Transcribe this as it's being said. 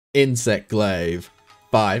Insect Glaive.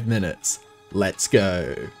 5 minutes. Let's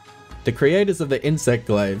go. The creators of the Insect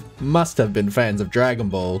Glaive must have been fans of Dragon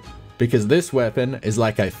Ball, because this weapon is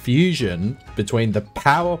like a fusion between the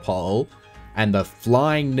Power Pole and the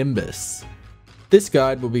Flying Nimbus. This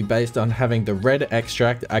guide will be based on having the red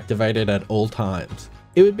extract activated at all times.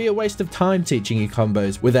 It would be a waste of time teaching you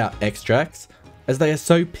combos without extracts, as they are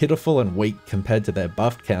so pitiful and weak compared to their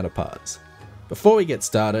buffed counterparts. Before we get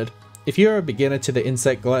started, if you're a beginner to the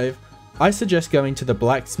Insect Glaive, I suggest going to the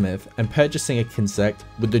blacksmith and purchasing a Kinsect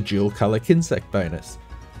with the dual colour Kinsect bonus.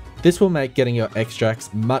 This will make getting your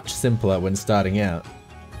extracts much simpler when starting out.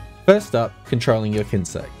 First up, controlling your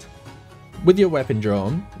Kinsect. With your weapon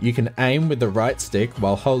drawn, you can aim with the right stick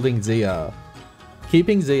while holding ZR.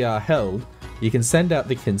 Keeping ZR held, you can send out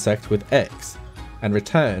the Kinsect with X, and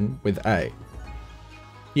return with A.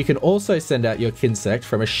 You can also send out your Kinsect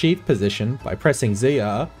from a sheath position by pressing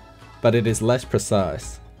ZR, but it is less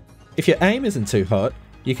precise. If your aim isn't too hot,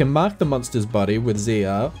 you can mark the monster's body with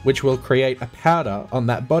ZR, which will create a powder on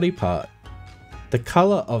that body part. The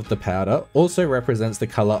colour of the powder also represents the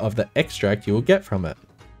colour of the extract you will get from it.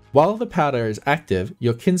 While the powder is active,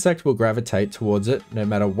 your Kinsect will gravitate towards it no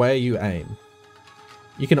matter where you aim.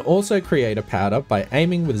 You can also create a powder by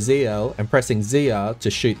aiming with ZL and pressing ZR to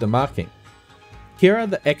shoot the marking. Here are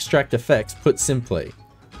the extract effects put simply.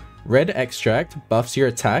 Red extract buffs your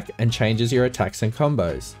attack and changes your attacks and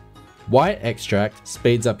combos. White extract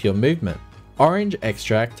speeds up your movement. Orange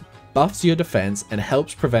extract buffs your defense and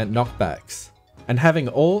helps prevent knockbacks. And having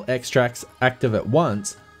all extracts active at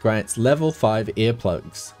once grants level 5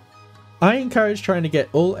 earplugs. I encourage trying to get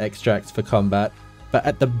all extracts for combat, but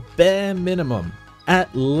at the bare minimum,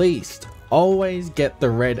 at least always get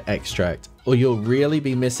the red extract, or you'll really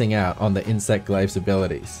be missing out on the Insect Glaive's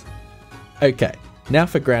abilities. Okay, now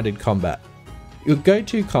for grounded combat. Your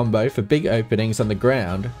go-to combo for big openings on the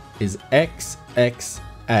ground is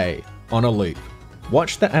XXA on a loop.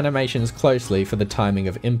 Watch the animations closely for the timing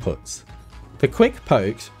of inputs. For quick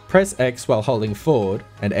pokes, press X while holding forward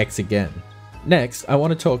and X again. Next, I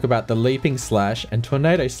want to talk about the leaping slash and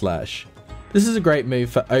tornado slash. This is a great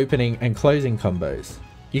move for opening and closing combos.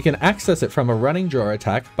 You can access it from a running draw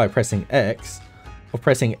attack by pressing X, or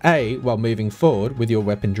pressing A while moving forward with your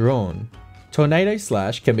weapon drawn. Tornado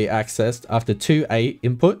slash can be accessed after 2 A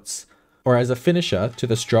inputs, or as a finisher to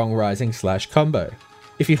the strong rising slash combo.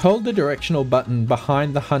 If you hold the directional button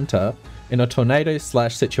behind the hunter in a tornado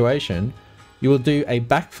slash situation, you will do a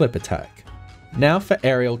backflip attack. Now for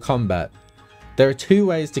aerial combat. There are 2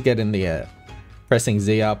 ways to get in the air, pressing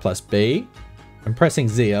ZR plus B and pressing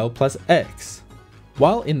ZL plus X.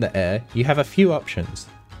 While in the air, you have a few options.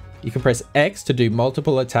 You can press X to do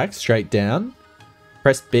multiple attacks straight down,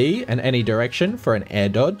 press B in any direction for an air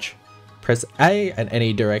dodge, press A in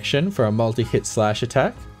any direction for a multi-hit slash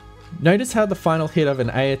attack. Notice how the final hit of an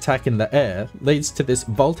A attack in the air leads to this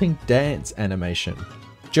vaulting dance animation.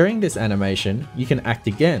 During this animation, you can act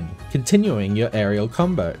again, continuing your aerial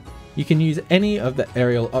combo. You can use any of the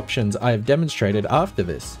aerial options I have demonstrated after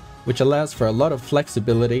this, which allows for a lot of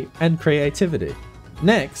flexibility and creativity.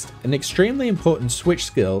 Next, an extremely important switch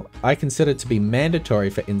skill I consider to be mandatory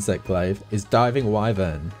for Insect Glaive is Diving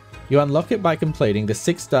Wyvern. You unlock it by completing the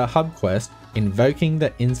 6-star hub quest, Invoking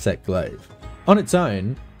the Insect Glaive. On its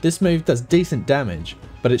own, this move does decent damage,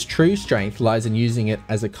 but its true strength lies in using it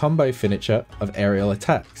as a combo finisher of aerial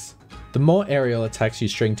attacks. The more aerial attacks you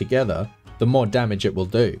string together, the more damage it will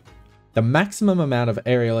do. The maximum amount of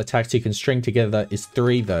aerial attacks you can string together is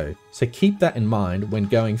 3 though, so keep that in mind when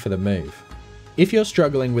going for the move. If you're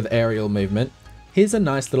struggling with aerial movement, here's a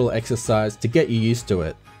nice little exercise to get you used to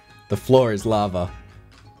it. The floor is lava.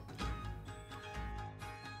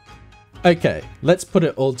 Okay, let's put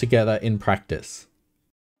it all together in practice.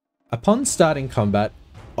 Upon starting combat,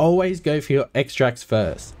 always go for your extracts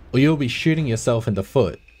first, or you'll be shooting yourself in the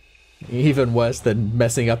foot. Even worse than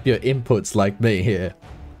messing up your inputs like me here.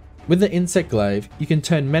 With the Insect Glaive, you can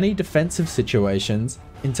turn many defensive situations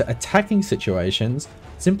into attacking situations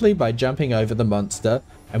simply by jumping over the monster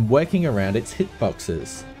and working around its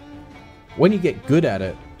hitboxes. When you get good at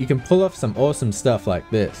it, you can pull off some awesome stuff like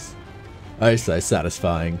this. Oh, so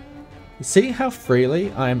satisfying. See how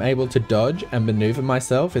freely I am able to dodge and maneuver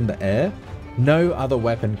myself in the air? No other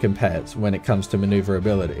weapon compares when it comes to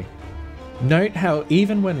maneuverability. Note how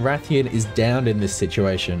even when Rathian is downed in this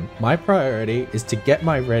situation, my priority is to get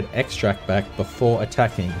my red extract back before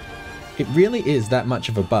attacking. It really is that much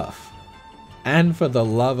of a buff. And for the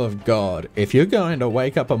love of God, if you're going to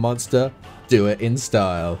wake up a monster, do it in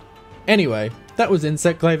style. Anyway, that was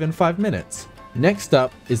Insect Glaive in 5 minutes. Next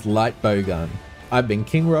up is Light Bowgun. I've been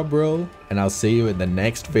KRRool, and I'll see you in the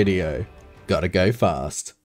next video. Gotta go fast.